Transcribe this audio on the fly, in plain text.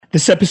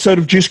This episode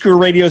of Juice Guru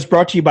Radio is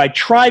brought to you by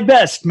Try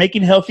Best,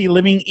 making healthy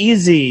living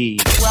easy.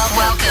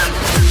 Welcome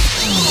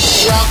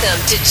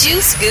to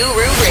Juice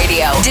Guru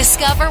Radio.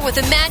 Discover what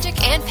the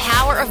magic and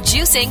power of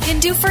juicing can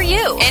do for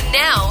you. And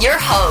now, your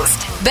host,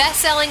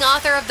 best-selling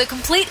author of The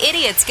Complete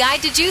Idiot's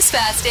Guide to Juice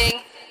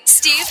Fasting,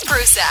 Steve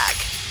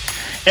Prussack.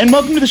 And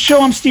welcome to the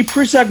show. I'm Steve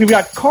Prussack. We've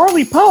got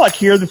Carly Pollack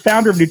here, the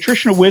founder of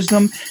Nutritional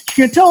Wisdom. She's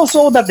going to tell us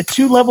all about the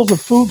 2 levels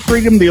of food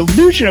freedom, the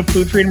illusion of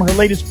food freedom, her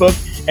latest book,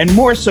 and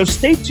more. So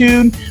stay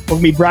tuned.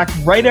 We'll be back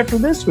right after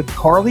this with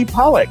Carly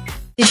Pollack.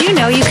 Did you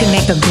know you can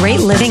make a great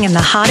living in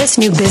the hottest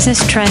new business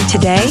trend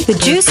today? The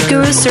Juice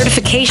Guru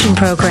Certification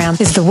Program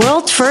is the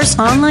world's first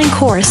online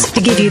course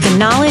to give you the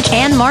knowledge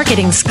and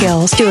marketing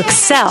skills to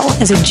excel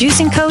as a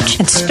juicing coach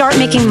and start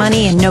making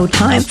money in no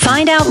time.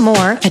 Find out more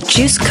at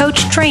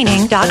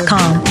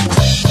juicecoachtraining.com.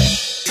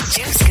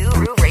 Juice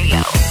Guru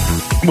Radio.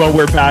 Well,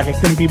 we're back. I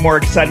couldn't be more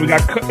excited.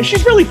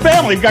 She's really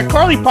family. We've got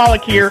Carly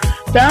Pollack here,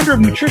 founder of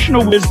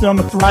Nutritional Wisdom,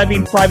 a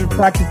thriving private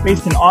practice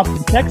based in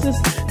Austin, Texas,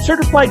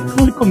 certified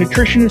clinical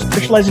nutritionist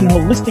specializing in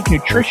holistic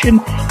nutrition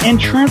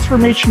and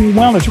transformation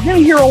wellness. We're going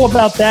to hear all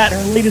about that in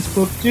her latest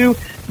book, too,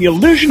 The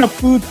Illusion of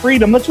Food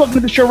Freedom. Let's welcome to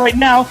the show right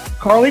now,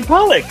 Carly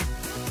Pollack.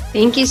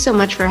 Thank you so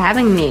much for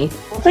having me.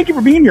 Well, thank you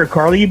for being here,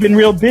 Carly. You've been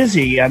real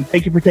busy, and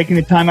thank you for taking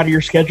the time out of your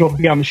schedule to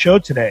be on the show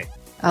today.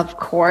 Of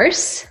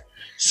course.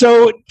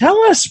 So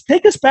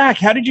take us back.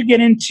 How did you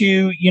get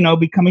into,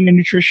 becoming a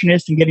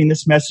nutritionist and getting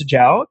this message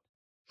out?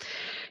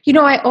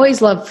 I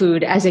always loved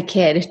food as a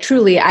kid.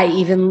 Truly,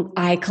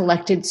 I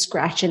collected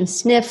scratch and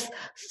sniff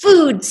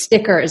food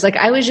stickers. Like,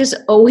 I was just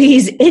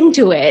always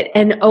into it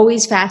and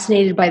always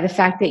fascinated by the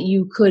fact that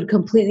you could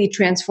completely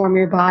transform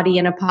your body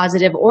in a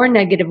positive or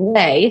negative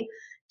way,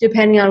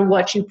 depending on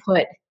what you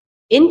put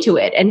into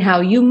it and how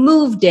you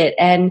moved it,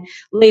 and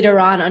later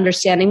on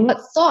understanding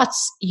what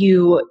thoughts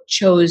you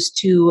chose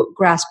to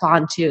grasp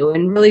onto,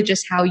 and really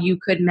just how you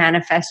could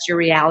manifest your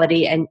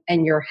reality and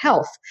your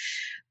health.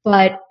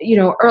 But,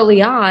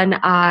 early on,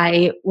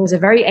 I was a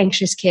very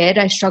anxious kid.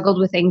 I struggled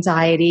with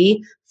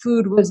anxiety.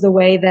 Food was the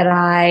way that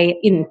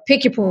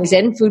pick your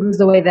poison, food was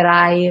the way that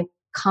I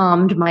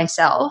calmed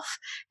myself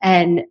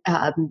and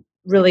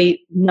really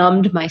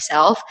numbed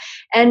myself.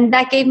 And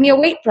that gave me a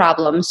weight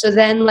problem. So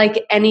then,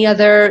 like any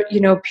other,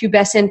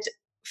 pubescent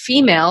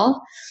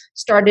female,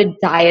 started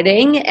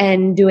dieting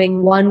and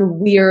doing one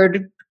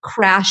weird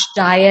crash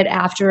diet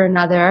after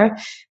another.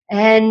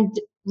 And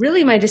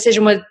really, my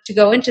decision was to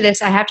go into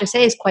this, I have to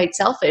say, is quite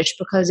selfish,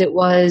 because it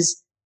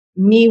was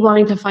me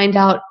wanting to find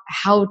out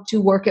how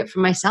to work it for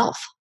myself.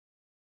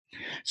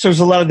 So there's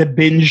a lot of the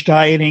binge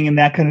dieting and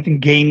that kind of thing,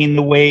 gaining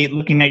the weight,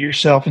 looking at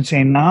yourself and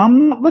saying, no,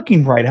 I'm not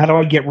looking right. How do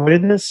I get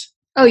rid of this?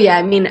 Oh, yeah.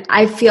 I mean,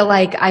 I feel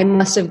like I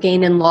must have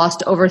gained and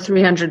lost over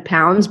 300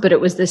 pounds, but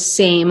it was the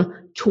same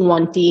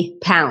 20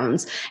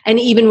 pounds. And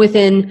even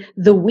within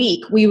the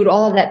week, we would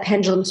all have that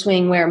pendulum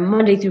swing where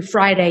Monday through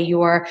Friday,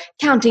 you're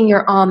counting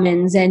your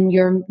almonds and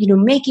you're,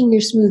 making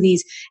your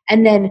smoothies.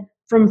 And then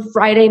from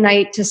Friday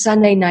night to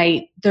Sunday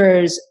night,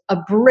 there's a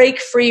break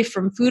free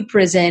from food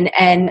prison,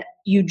 and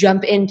you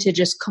jump into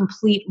just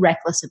complete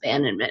reckless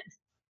abandonment.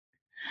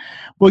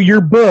 Well,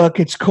 your book,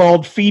 it's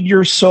called Feed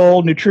Your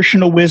Soul,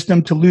 Nutritional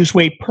Wisdom to Lose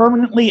Weight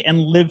Permanently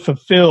and Live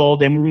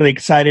Fulfilled. And we're really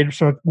excited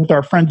with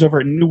our friends over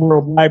at New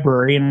World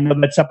Library. And I know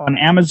that's up on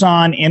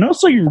Amazon and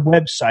also your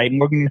website. And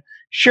we're going to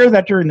share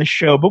that during the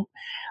show.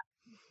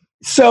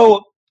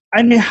 How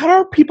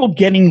are people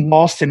getting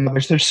lost in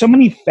this? There's so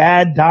many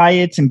fad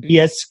diets and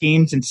BS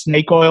schemes and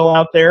snake oil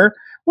out there.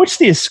 What's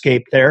the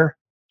escape there?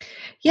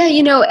 Yeah,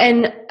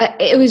 and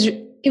it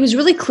was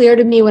really clear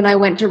to me when I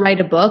went to write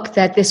a book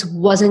that this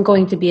wasn't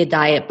going to be a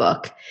diet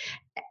book.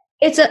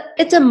 It's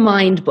a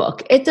mind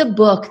book. It's a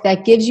book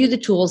that gives you the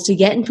tools to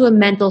get into a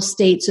mental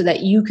state so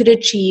that you could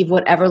achieve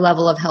whatever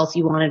level of health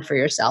you wanted for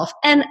yourself.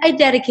 And I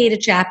dedicate a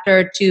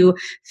chapter to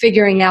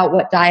figuring out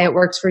what diet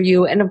works for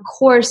you. And of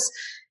course,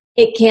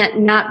 it can't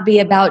not be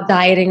about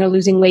dieting or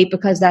losing weight,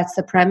 because that's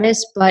the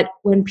premise. But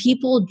when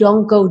people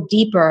don't go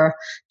deeper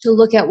to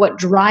look at what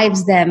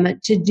drives them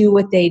to do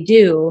what they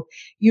do,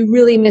 you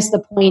really miss the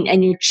point,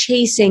 and you're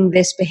chasing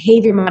this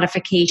behavior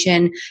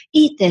modification.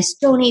 Eat this,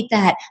 don't eat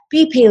that,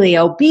 be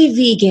paleo, be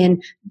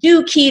vegan,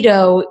 do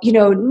keto,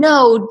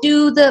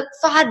 do the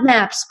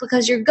FODMAPs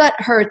because your gut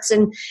hurts.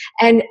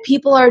 And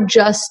people are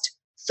just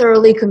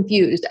thoroughly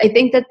confused. I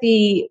think that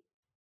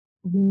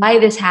why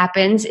this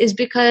happens is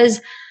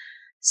because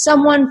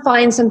someone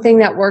finds something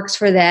that works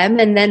for them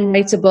and then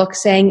writes a book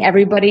saying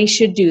everybody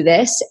should do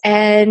this.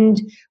 And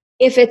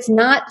if it's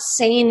not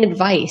sane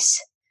advice,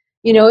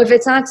 if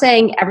it's not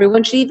saying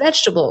everyone should eat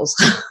vegetables,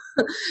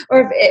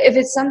 or if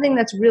it's something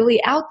that's really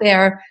out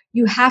there,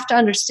 you have to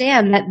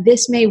understand that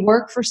this may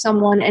work for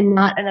someone and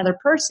not another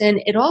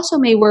person. It also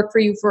may work for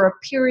you for a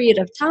period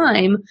of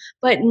time,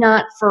 but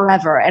not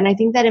forever. And I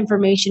think that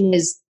information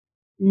is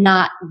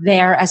not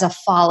there as a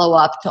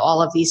follow-up to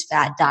all of these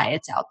fad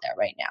diets out there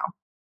right now.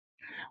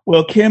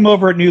 Well, Kim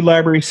over at New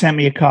Library sent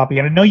me a copy,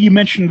 and I know you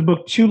mentioned in the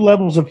book 2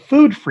 levels of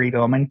food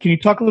freedom, and can you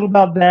talk a little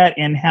about that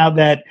and how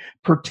that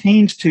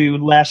pertains to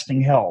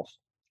lasting health?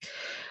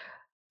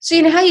 So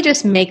you know how you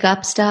just make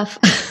up stuff?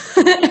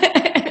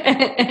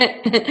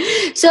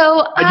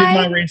 So I did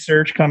my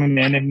research coming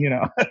in and,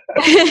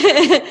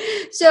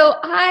 So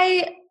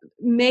I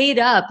made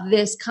up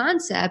this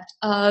concept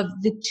of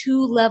the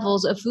 2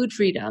 levels of food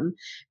freedom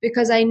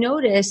because I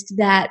noticed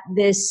that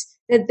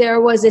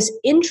there was this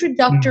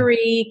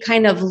introductory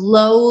kind of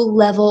low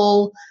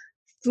level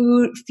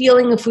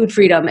feeling of food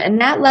freedom.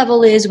 And that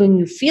level is when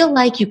you feel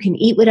like you can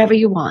eat whatever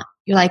you want.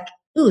 You're like,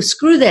 ooh,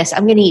 screw this.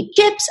 I'm going to eat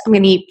chips. I'm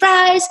going to eat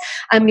fries.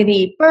 I'm going to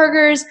eat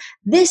burgers.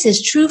 This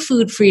is true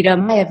food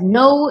freedom. I have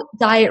no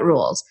diet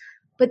rules.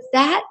 But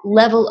that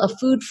level of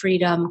food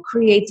freedom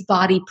creates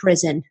body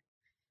prison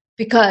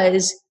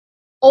because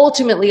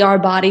ultimately our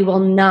body will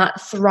not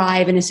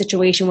thrive in a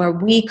situation where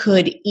we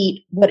could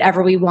eat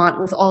whatever we want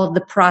with all of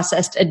the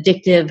processed,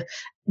 addictive,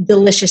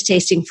 delicious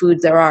tasting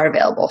foods that are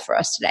available for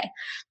us today.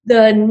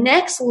 The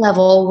next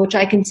level, which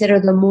I consider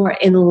the more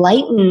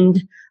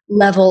enlightened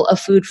level of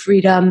food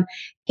freedom,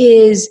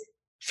 is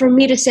for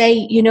me to say,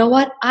 you know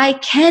what? I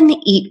can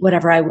eat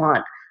whatever I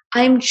want.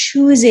 I'm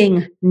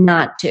choosing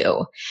not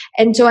to.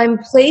 And so I'm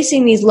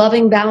placing these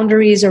loving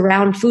boundaries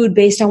around food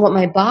based on what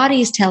my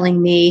body's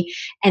telling me.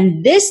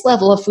 And this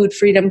level of food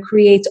freedom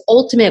creates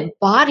ultimate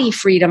body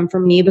freedom for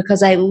me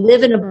because I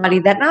live in a body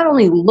that not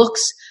only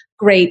looks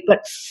great,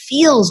 but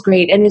feels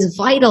great and is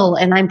vital.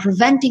 And I'm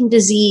preventing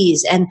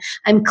disease and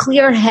I'm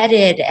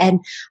clear-headed and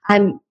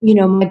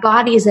my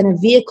body is in a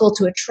vehicle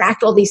to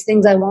attract all these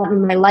things I want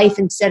in my life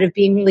instead of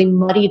being really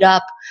muddied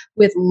up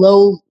with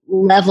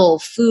low-level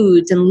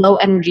foods and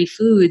low-energy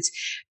foods.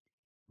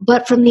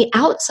 But from the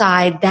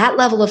outside, that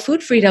level of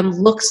food freedom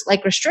looks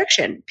like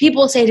restriction.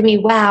 People say to me,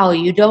 wow,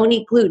 you don't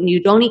eat gluten,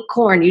 you don't eat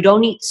corn, you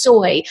don't eat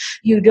soy,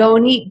 you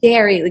don't eat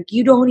dairy, like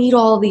you don't eat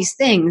all these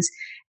things.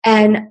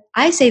 And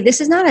I say,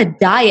 this is not a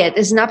diet.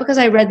 This is not because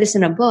I read this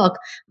in a book.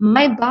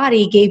 My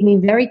body gave me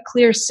very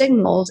clear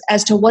signals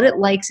as to what it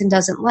likes and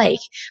doesn't like.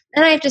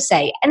 And I have to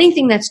say,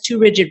 anything that's too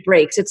rigid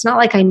breaks. It's not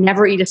like I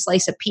never eat a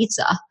slice of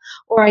pizza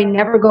or I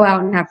never go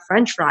out and have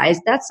French fries.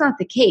 That's not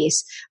the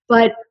case.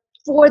 But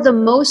for the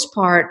most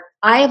part,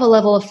 I have a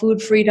level of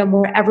food freedom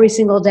where every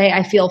single day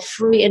I feel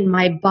free in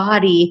my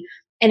body.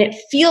 And it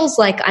feels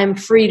like I'm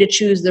free to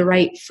choose the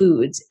right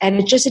foods. And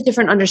it's just a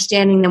different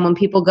understanding than when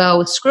people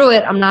go, screw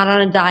it, I'm not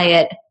on a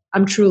diet,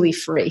 I'm truly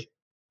free.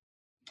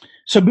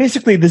 So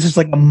basically, this is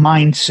like a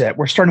mindset.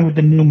 We're starting with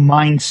a new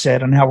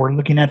mindset on how we're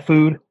looking at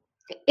food.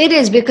 It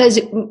is, because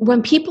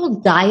when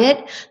people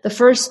diet, the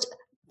first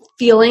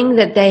feeling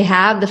that they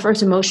have, the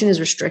first emotion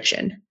is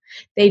restriction.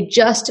 They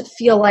just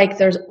feel like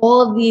there's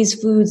all of these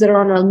foods that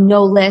are on a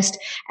no list,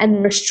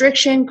 and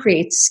restriction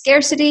creates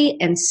scarcity,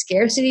 and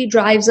scarcity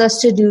drives us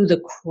to do the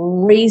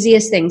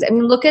craziest things. I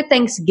mean, look at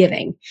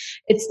Thanksgiving.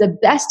 It's the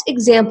best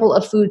example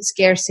of food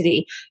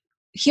scarcity.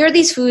 Here are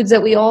these foods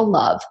that we all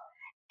love,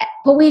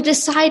 but we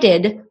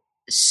decided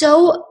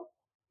so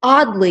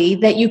oddly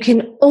that you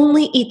can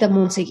only eat them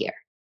once a year.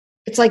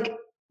 It's like,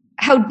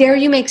 how dare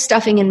you make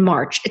stuffing in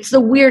March? It's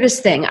the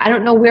weirdest thing. I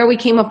don't know where we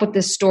came up with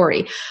this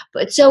story.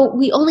 But so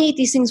we only eat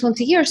these things once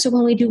a year. So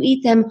when we do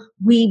eat them,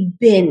 we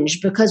binge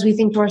because we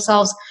think to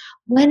ourselves,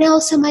 when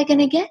else am I going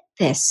to get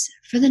this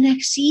for the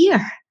next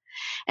year?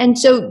 And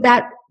so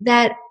that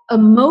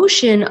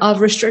emotion of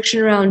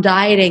restriction around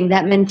dieting,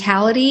 that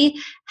mentality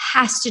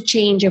has to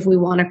change if we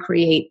want to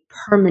create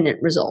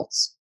permanent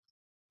results.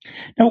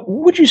 Now,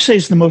 what would you say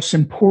is the most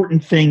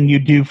important thing you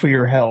do for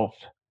your health?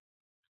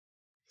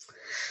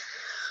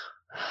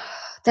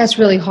 That's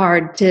really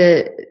hard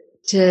to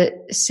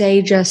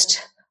say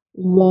just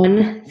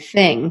one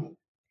thing.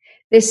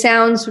 This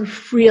sounds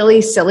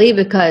really silly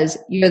because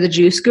you're the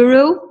juice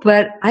guru,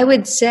 but I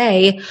would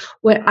say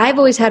I've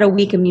always had a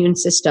weak immune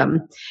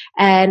system,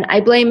 and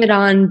I blame it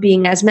on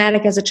being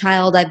asthmatic as a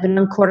child. I've been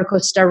on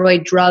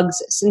corticosteroid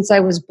drugs since I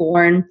was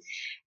born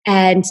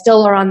and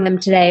still are on them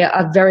today,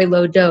 a very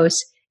low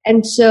dose.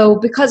 And so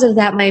because of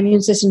that, my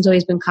immune system's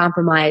always been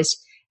compromised.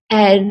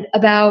 And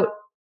about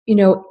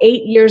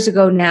 8 years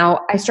ago now,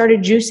 I started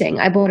juicing.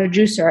 I bought a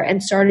juicer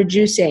and started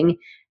juicing.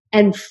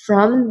 And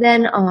from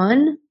then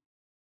on,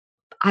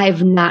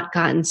 I've not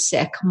gotten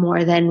sick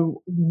more than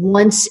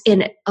once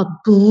in a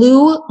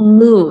blue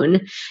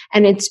moon.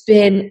 And it's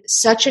been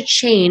such a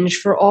change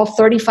for all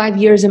 35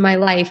 years in my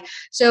life.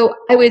 So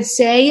I would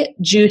say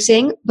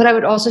juicing, but I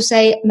would also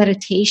say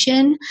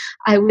meditation.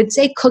 I would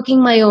say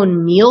cooking my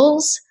own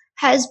meals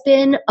has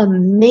been a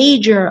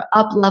major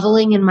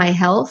up-leveling in my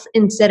health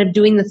instead of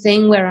doing the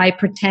thing where I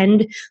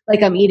pretend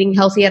like I'm eating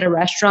healthy at a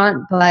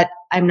restaurant, but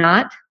I'm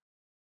not.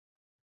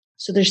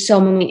 So there's so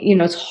many,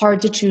 it's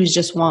hard to choose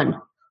just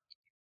one.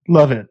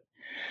 Love it.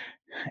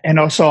 And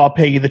also I'll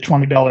pay you the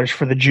 $20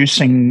 for the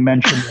juicing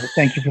mention.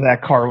 Thank you for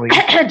that, Carly.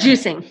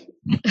 Juicing.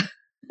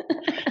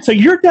 So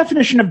your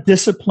definition of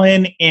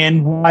discipline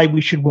and why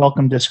we should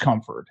welcome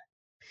discomfort.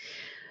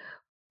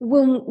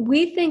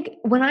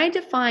 When I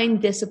define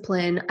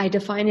discipline, I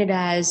define it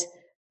as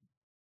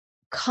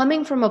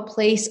coming from a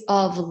place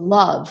of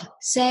love,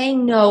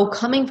 saying no,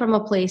 coming from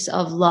a place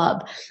of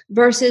love,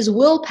 versus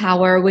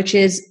willpower, which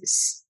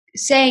is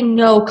saying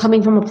no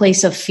coming from a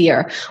place of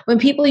fear. When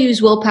people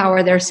use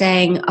willpower, they're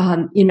saying,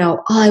 oh,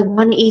 I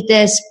want to eat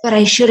this, but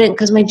I shouldn't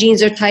because my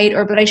jeans are tight,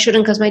 or but I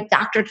shouldn't because my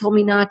doctor told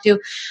me not to.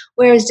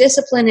 Whereas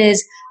discipline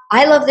is,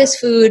 I love this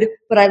food,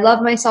 but I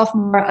love myself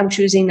more. I'm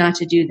choosing not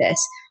to do this.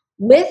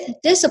 With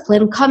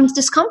discipline comes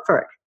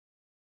discomfort.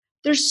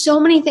 There's so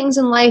many things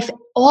in life,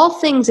 all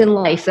things in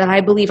life that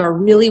I believe are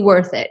really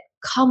worth it,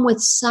 come with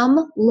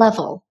some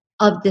level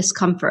of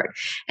discomfort.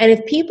 And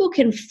if people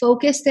can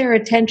focus their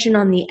attention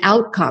on the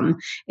outcome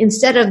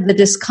instead of the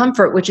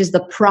discomfort, which is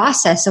the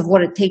process of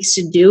what it takes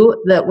to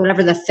do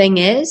whatever the thing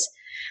is,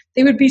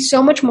 they would be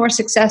so much more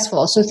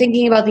successful. So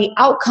thinking about the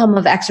outcome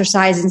of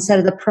exercise instead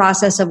of the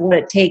process of what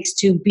it takes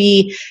to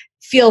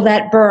feel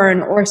that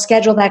burn or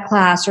schedule that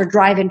class or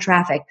drive in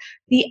traffic.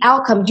 The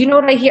outcome. Do you know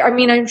what I hear? I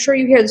mean, I'm sure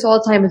you hear this all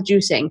the time with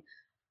juicing.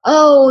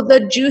 Oh,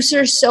 the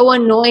juicer's so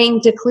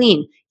annoying to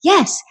clean.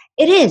 Yes,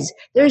 it is.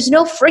 There's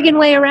no friggin'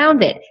 way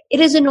around it. It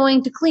is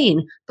annoying to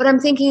clean, but I'm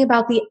thinking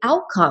about the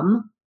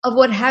outcome of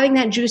what having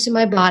that juice in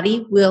my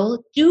body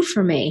will do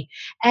for me.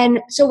 And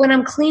so when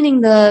I'm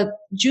cleaning the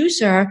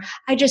juicer,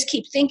 I just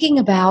keep thinking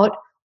about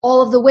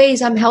all of the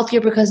ways I'm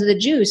healthier because of the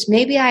juice.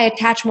 Maybe I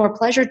attach more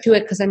pleasure to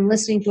it because I'm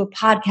listening to a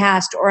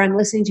podcast or I'm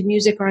listening to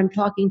music or I'm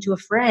talking to a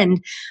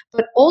friend.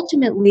 But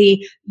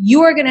ultimately,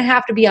 you are going to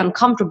have to be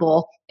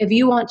uncomfortable if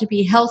you want to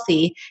be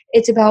healthy.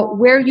 It's about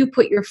where you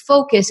put your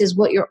focus is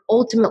what you're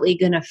ultimately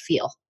going to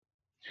feel.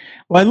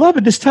 Well, I love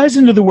it. This ties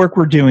into the work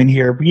we're doing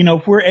here.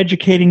 If we're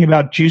educating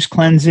about juice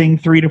cleansing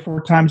 3 to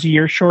 4 times a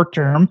year short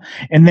term,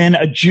 and then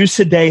a juice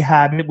a day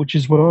habit, which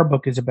is what our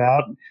book is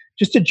about,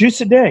 just a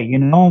juice a day,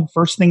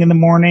 first thing in the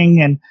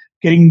morning and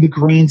getting the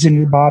greens in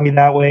your body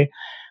that way.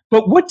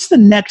 But what's the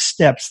next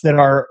steps that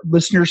our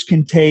listeners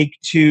can take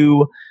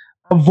to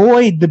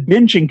avoid the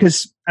binging?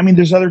 Because,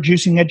 there's other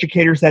juicing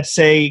educators that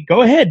say,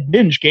 go ahead,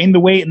 binge, gain the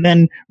weight, and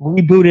then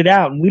reboot it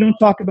out. And we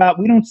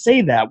don't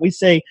say that. We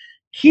say,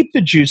 keep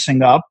the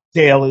juicing up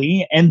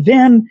daily and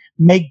then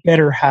make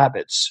better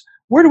habits.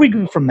 Where do we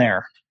go from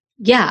there?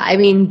 Yeah,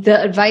 the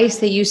advice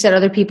that you said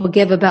other people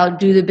give about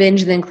do the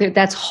binge, then clear,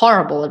 that's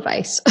horrible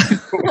advice.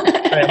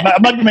 I'm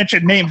not going to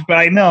mention names, but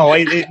I know.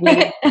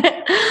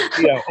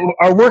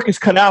 Our work is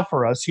cut out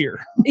for us here.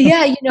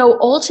 Yeah,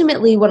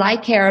 ultimately what I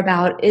care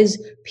about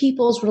is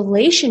people's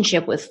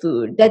relationship with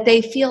food, that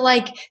they feel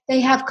like they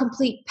have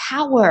complete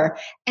power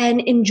and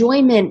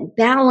enjoyment,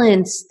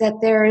 balance, that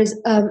there is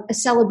a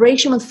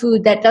celebration with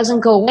food that doesn't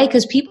go away,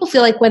 because people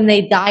feel like when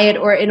they diet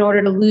or in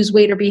order to lose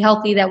weight or be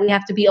healthy that we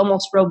have to be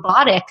almost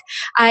robotic.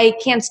 I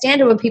can't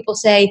stand it when people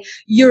say,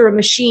 you're a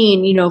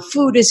machine,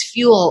 food is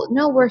fuel.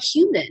 No, we're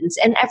humans,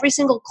 and every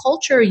single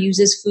culture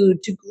uses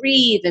food to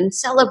grieve and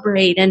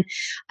celebrate. And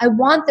I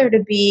want there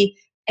to be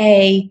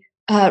a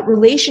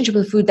relationship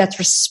with food that's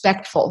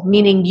respectful,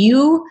 meaning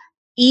you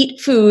eat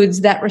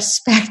foods that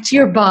respect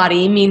your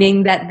body,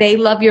 meaning that they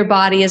love your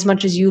body as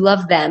much as you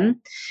love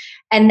them.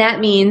 And that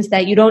means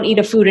that you don't eat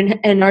a food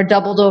and are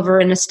doubled over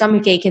in a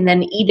stomach ache and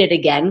then eat it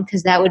again,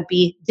 because that would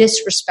be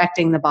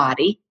disrespecting the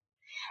body.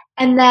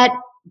 And that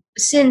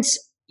since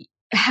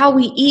how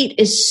we eat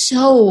is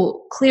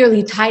so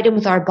clearly tied in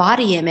with our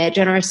body image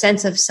and our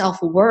sense of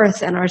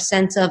self-worth and our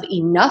sense of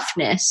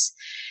enoughness,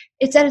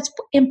 it's that it's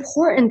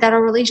important that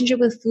our relationship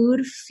with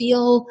food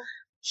feel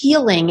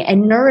healing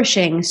and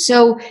nourishing.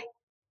 So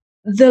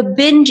the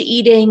binge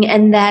eating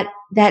and that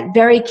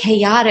very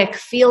chaotic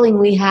feeling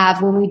we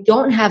have when we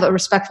don't have a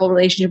respectful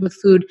relationship with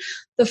food,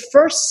 the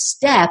first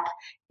step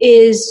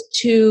is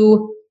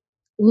to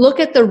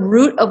look at the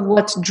root of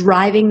what's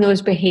driving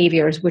those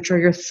behaviors, which are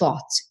your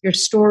thoughts, your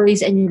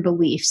stories, and your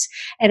beliefs.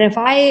 And if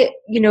I,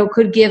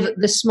 could give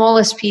the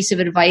smallest piece of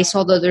advice,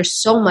 although there's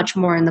so much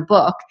more in the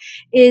book,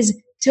 is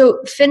to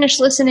finish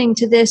listening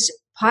to this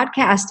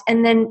podcast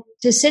and then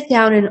to sit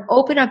down and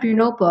open up your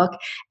notebook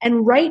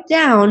and write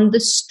down the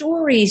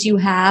stories you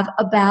have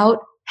about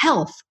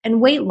health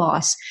and weight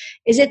loss.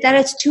 Is it that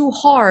it's too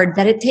hard,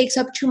 that it takes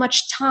up too much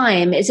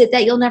time? Is it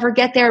that you'll never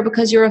get there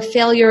because you're a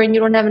failure and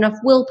you don't have enough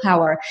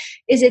willpower?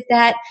 Is it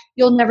that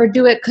you'll never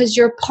do it because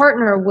your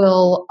partner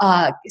will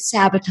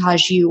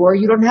sabotage you, or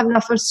you don't have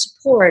enough of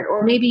support,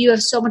 or maybe you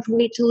have so much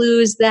weight to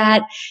lose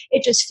that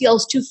it just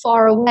feels too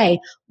far away?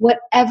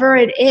 Whatever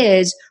it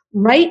is,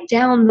 write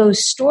down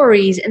those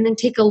stories and then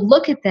take a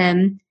look at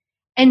them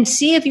and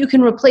see if you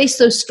can replace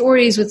those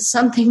stories with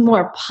something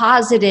more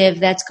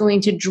positive that's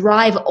going to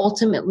drive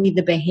ultimately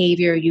the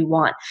behavior you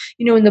want.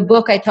 In the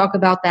book, I talk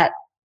about that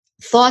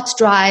thoughts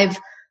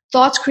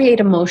create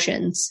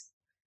emotions.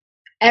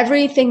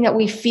 Everything that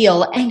we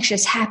feel,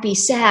 anxious, happy,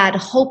 sad,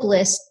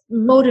 hopeless,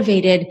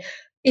 motivated,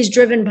 is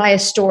driven by a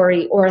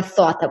story or a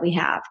thought that we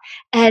have.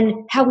 And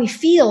how we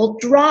feel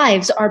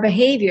drives our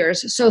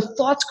behaviors. So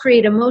thoughts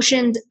create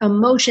emotions,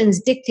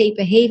 emotions dictate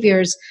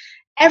behaviors.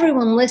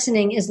 Everyone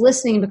listening is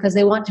listening because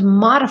they want to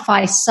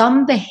modify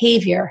some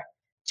behavior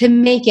to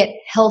make it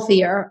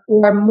healthier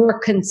or more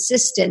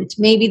consistent.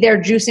 Maybe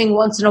they're juicing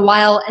once in a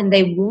while and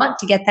they want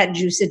to get that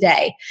juice a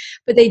day,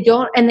 but they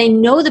don't, and they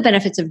know the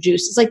benefits of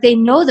juice. It's like they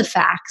know the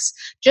facts.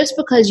 Just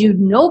because you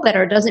know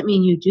better doesn't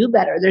mean you do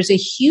better. There's a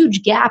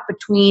huge gap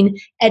between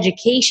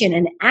education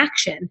and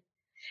action.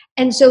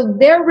 And so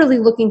they're really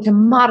looking to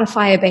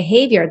modify a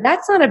behavior.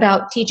 That's not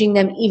about teaching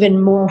them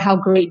even more how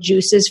great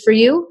juice is for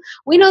you.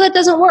 We know that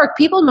doesn't work.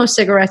 People know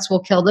cigarettes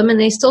will kill them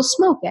and they still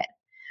smoke it.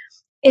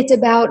 It's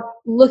about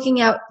looking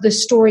at the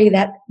story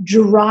that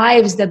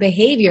drives the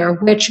behavior,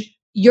 which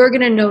you're going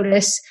to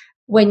notice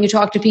when you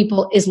talk to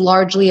people is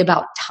largely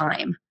about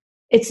time.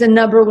 It's the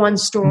number one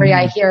story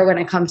I hear when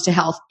it comes to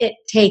health. It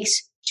takes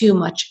too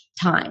much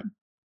time.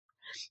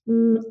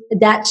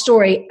 That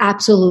story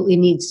absolutely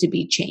needs to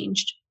be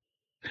changed.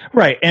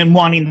 Right, and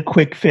wanting the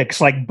quick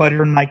fix, like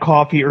butter in my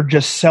coffee or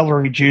just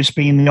celery juice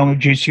being the only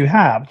juice you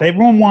have.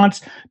 Everyone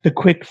wants the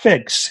quick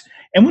fix.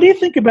 And what do you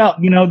think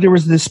about, there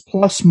was this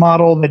Plus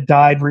model that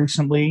died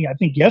recently, I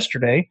think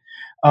yesterday,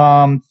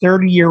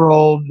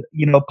 30-year-old,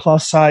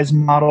 plus size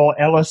model,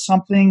 Ella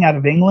something out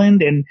of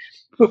England, and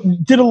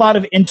did a lot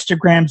of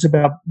Instagrams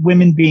about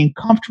women being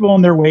comfortable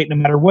in their weight, no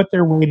matter what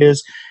their weight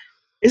is.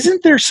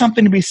 Isn't there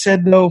something to be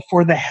said, though,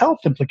 for the health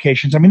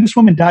implications? I mean, this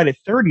woman died at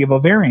 30 of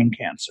ovarian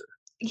cancer.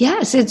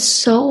 Yes, it's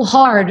so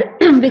hard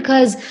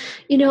because,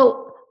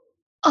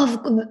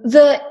 of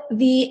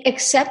the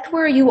accept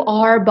where you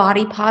are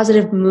body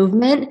positive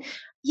movement.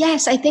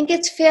 Yes, I think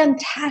it's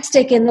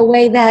fantastic in the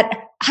way that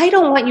I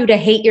don't want you to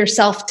hate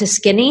yourself to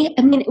skinny.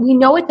 I mean, we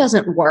know it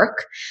doesn't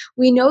work.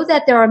 We know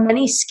that there are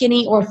many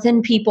skinny or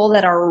thin people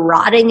that are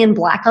rotting and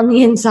black on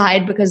the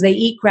inside because they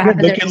eat crap.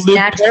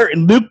 Yeah,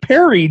 Luke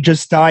Perry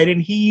just died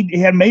and he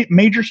had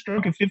major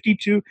stroke at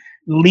 52,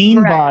 lean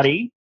Correct.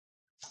 Body.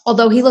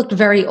 Although he looked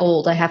very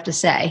old, I have to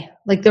say.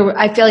 I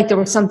feel like there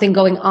was something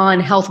going on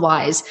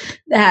health-wise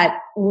that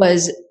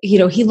was, he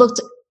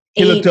looked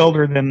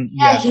older than,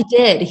 yeah, he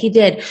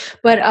did.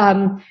 But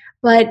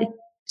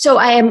so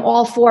I am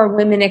all for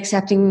women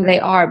accepting who they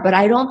are, but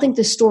I don't think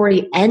the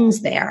story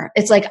ends there.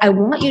 It's like, I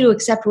want you to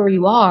accept where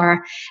you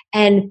are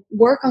and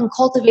work on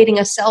cultivating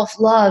a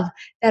self-love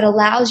that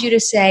allows you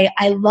to say,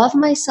 I love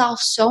myself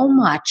so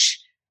much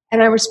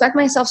and I respect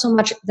myself so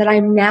much that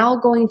I'm now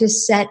going to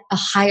set a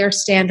higher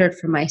standard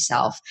for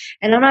myself.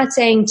 And I'm not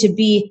saying to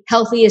be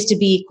healthy is to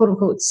be quote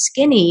unquote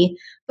skinny,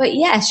 but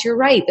yes, you're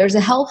right. There's a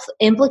health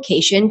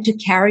implication to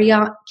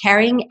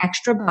carrying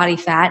extra body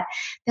fat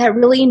that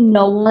really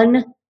no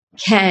one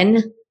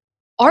can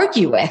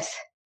argue with.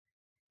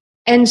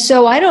 And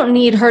so I don't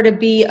need her to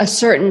be a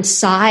certain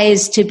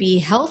size to be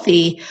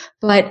healthy,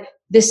 but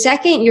the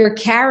second you're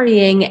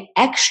carrying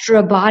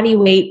extra body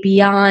weight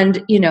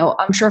beyond,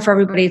 I'm sure for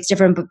everybody it's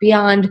different, but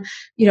beyond,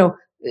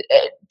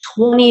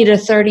 20 to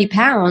 30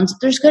 pounds,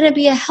 there's going to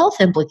be a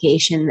health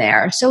implication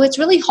there. So it's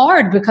really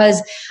hard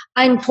because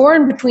I'm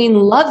torn between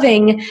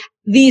loving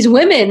these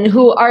women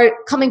who are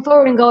coming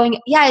forward and going,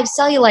 yeah, I have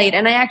cellulite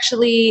and I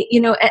actually,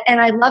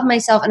 and I love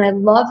myself and I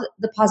love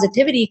the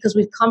positivity because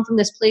we've come from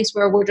this place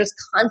where we're just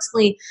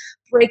constantly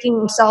breaking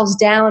ourselves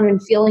down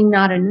and feeling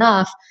not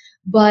enough.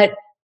 But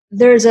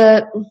there's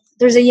a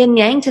yin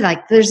yang to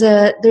that. There's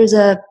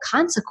a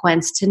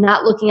consequence to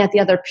not looking at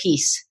the other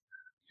piece.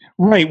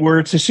 Right, where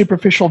it's a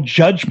superficial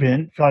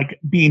judgment, like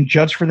being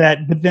judged for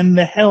that, but then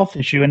the health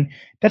issue, and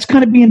that's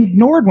kind of being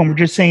ignored when we're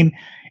just saying,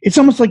 it's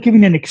almost like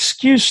giving an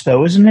excuse,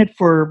 though, isn't it,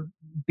 for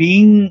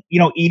being,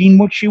 eating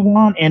what you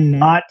want and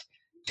not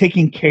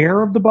taking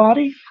care of the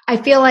body? I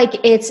feel like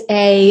it's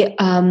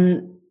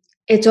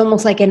it's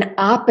almost like an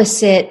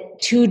opposite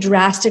too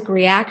drastic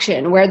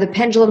reaction where the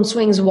pendulum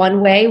swings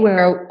one way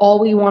where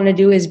all we want to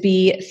do is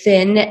be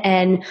thin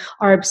and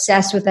are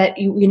obsessed with that.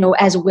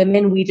 As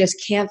women, we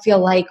just can't feel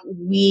like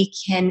we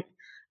can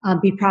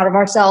be proud of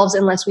ourselves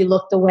unless we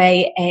look the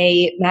way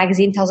a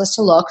magazine tells us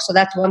to look. So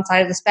that's one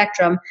side of the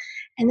spectrum.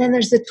 And then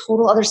there's the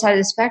total other side of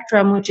the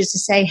spectrum, which is to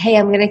say, hey,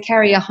 I'm going to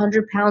carry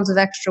 100 pounds of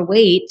extra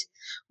weight,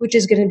 which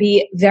is going to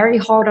be very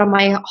hard on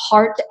my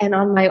heart and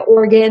on my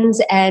organs,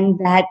 and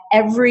that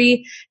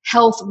every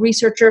health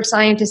researcher,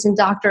 scientist, and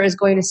doctor is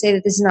going to say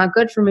that this is not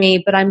good for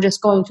me, but I'm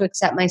just going to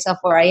accept myself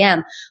where I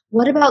am.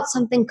 What about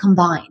something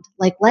combined?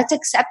 Like, let's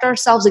accept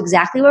ourselves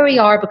exactly where we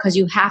are, because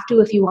you have to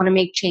if you want to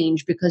make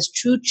change, because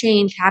true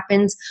change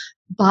happens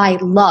by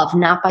love,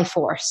 not by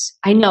force.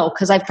 I know,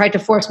 because I've tried to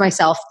force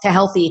myself to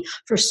healthy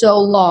for so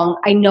long.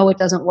 I know it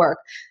doesn't work.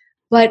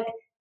 But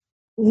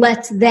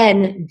let's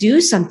then do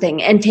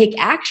something and take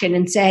action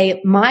and say,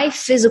 my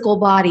physical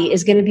body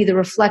is going to be the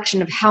reflection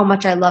of how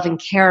much I love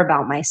and care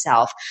about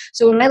myself.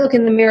 So when I look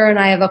in the mirror and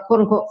I have a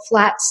quote unquote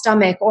flat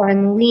stomach, or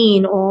I'm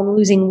lean, or I'm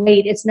losing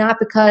weight, it's not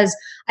because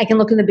I can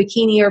look in the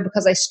bikini or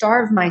because I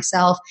starve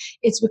myself.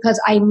 It's because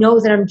I know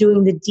that I'm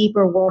doing the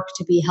deeper work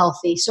to be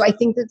healthy. So I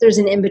think that there's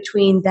an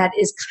in-between that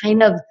is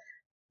kind of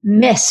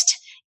missed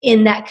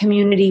in that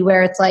community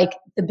where it's like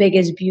the big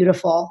is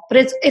beautiful,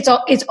 but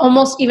it's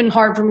almost even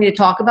hard for me to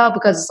talk about,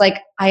 because it's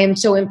like, I am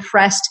so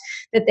impressed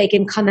that they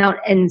can come out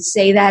and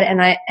say that.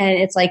 And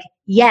it's like,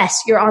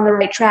 yes, you're on the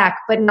right track,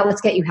 but now let's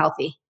get you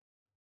healthy.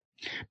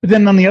 But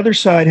then on the other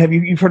side,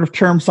 you've heard of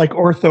terms like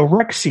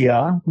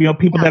orthorexia,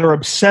 people that are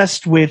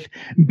obsessed with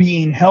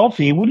being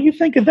healthy. What do you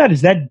think of that?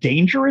 Is that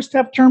dangerous to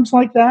have terms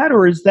like that?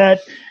 Or is that,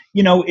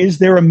 is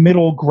there a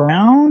middle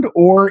ground,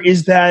 or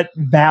is that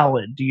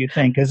valid, do you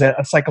think, as a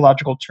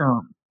psychological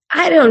term?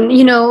 I don't,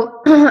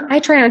 I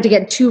try not to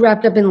get too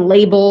wrapped up in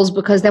labels,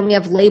 because then we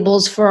have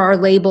labels for our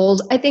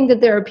labels. I think that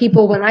there are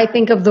people, when I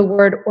think of the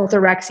word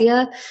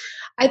orthorexia,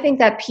 I think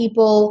that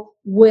people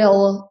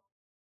will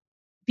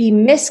be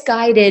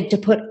misguided to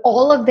put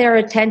all of their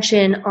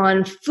attention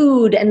on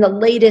food and the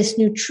latest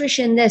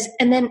nutrition,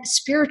 and then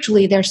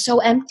spiritually they're so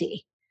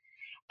empty.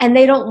 And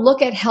they don't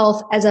look at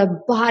health as a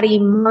body,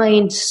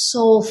 mind,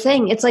 soul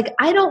thing. It's like,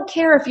 I don't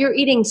care if you're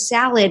eating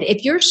salad.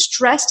 If you're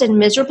stressed and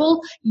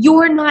miserable,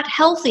 you're not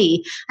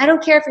healthy. I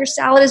don't care if your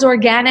salad is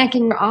organic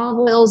and your olive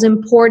oil is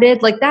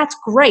imported. Like, that's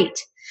great.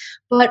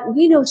 But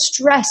we know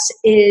stress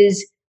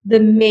is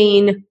the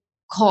main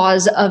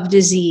cause of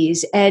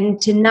disease.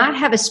 And to not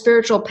have a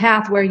spiritual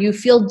path where you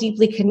feel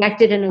deeply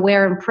connected and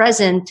aware and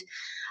present,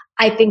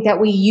 I think that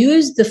we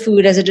use the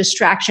food as a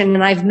distraction.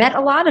 And I've met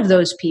a lot of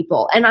those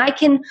people. And I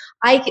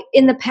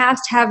in the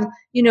past have,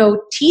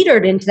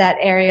 teetered into that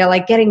area,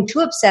 like getting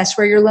too obsessed,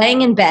 where you're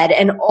laying in bed,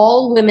 and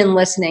all women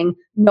listening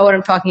know what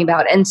I'm talking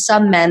about. And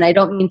some men, I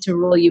don't mean to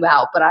rule you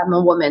out, but I'm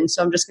a woman,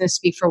 so I'm just going to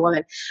speak for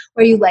women,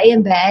 where you lay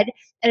in bed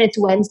and it's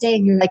Wednesday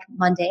and you're like,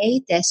 Monday I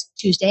ate this,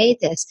 Tuesday I ate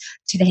this,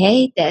 today I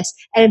ate this,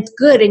 and it's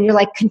good. And you're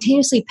like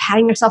continuously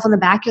patting yourself on the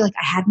back. You're like,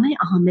 I had my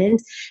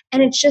almonds.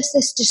 And it's just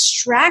this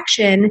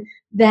distraction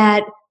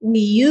that we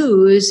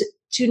use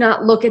to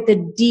not look at the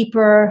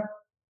deeper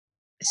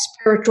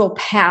spiritual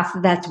path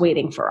that's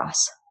waiting for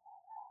us.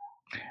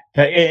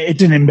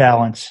 It's an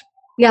imbalance.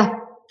 Yeah.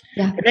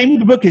 Yeah. The name of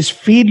the book is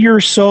Feed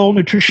Your Soul,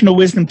 Nutritional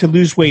Wisdom to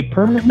Lose Weight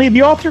Permanently.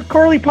 The author,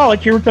 Carly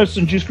Pollack, here with us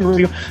on Juice Guru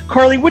Radio.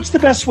 Carly, what's the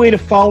best way to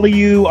follow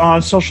you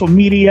on social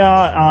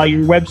media,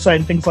 your website,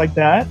 and things like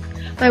that?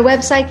 My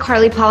website,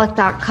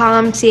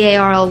 carlypollack.com,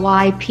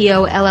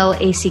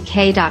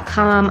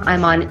 CarlyPollack.com.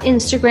 I'm on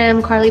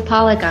Instagram, Carly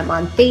Pollack. I'm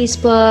on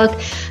Facebook.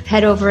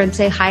 Head over and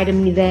say hi to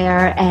me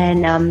there,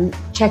 and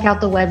check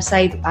out the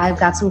website. I've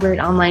got some great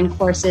online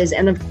courses,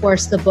 and of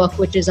course the book,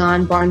 which is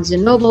on Barnes &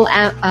 Noble,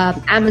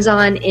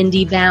 Amazon,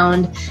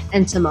 IndieBound,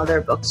 and some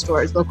other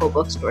bookstores, local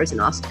bookstores in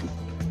Austin.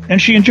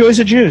 And she enjoys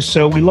the juice,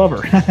 so we love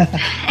her.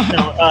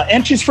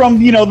 And she's from,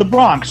 the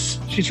Bronx.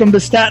 She's from the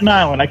Staten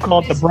Island. I call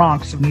it the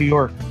Bronx of New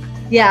York.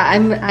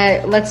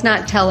 Yeah, let's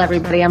not tell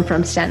everybody I'm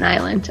from Staten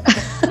Island.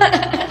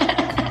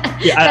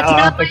 That's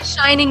not my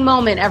shining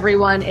moment,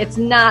 everyone. It's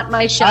not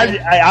my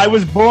shining. I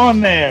was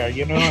born there,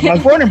 I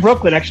was born in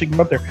Brooklyn, actually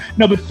grew up there.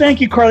 No, but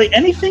thank you, Carly.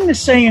 Anything to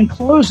say in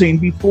closing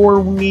before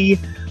we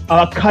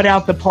cut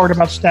out the part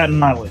about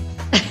Staten Island?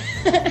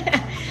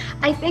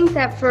 I think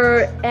that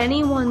for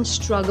anyone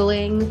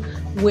struggling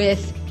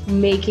with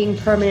making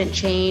permanent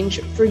change,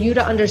 for you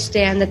to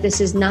understand that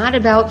this is not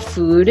about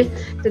food,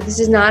 that this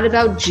is not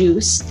about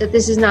juice, that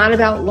this is not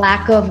about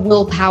lack of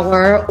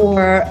willpower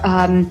or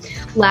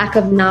lack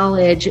of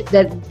knowledge,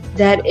 that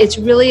it's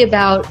really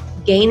about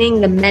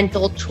gaining the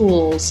mental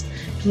tools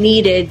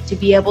needed to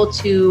be able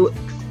to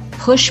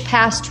push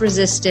past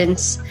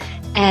resistance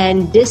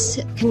and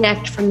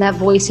disconnect from that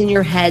voice in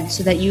your head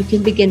so that you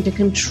can begin to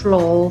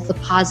control the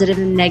positive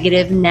and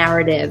negative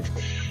narrative,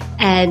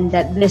 and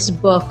that this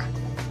book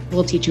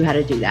will teach you how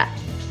to do that.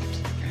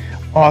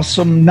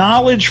 Awesome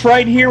knowledge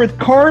right here with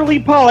Carly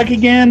Pollack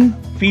again.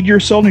 Feed Your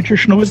Soul,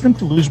 Nutritional Wisdom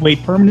to Lose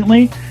Weight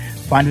Permanently.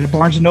 Find it at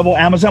Barnes & Noble,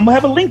 Amazon. We'll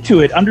have a link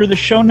to it under the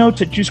show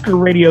notes at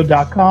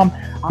juicegururadio.com.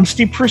 I'm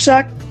Steve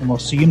Prusak, and we'll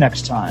see you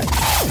next time.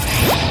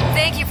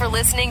 Thank you for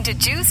listening to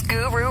Juice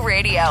Guru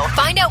Radio.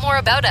 Find out more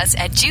about us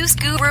at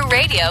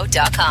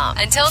juicegururadio.com.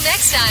 Until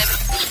next time,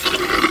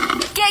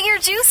 get your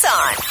juice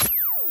on.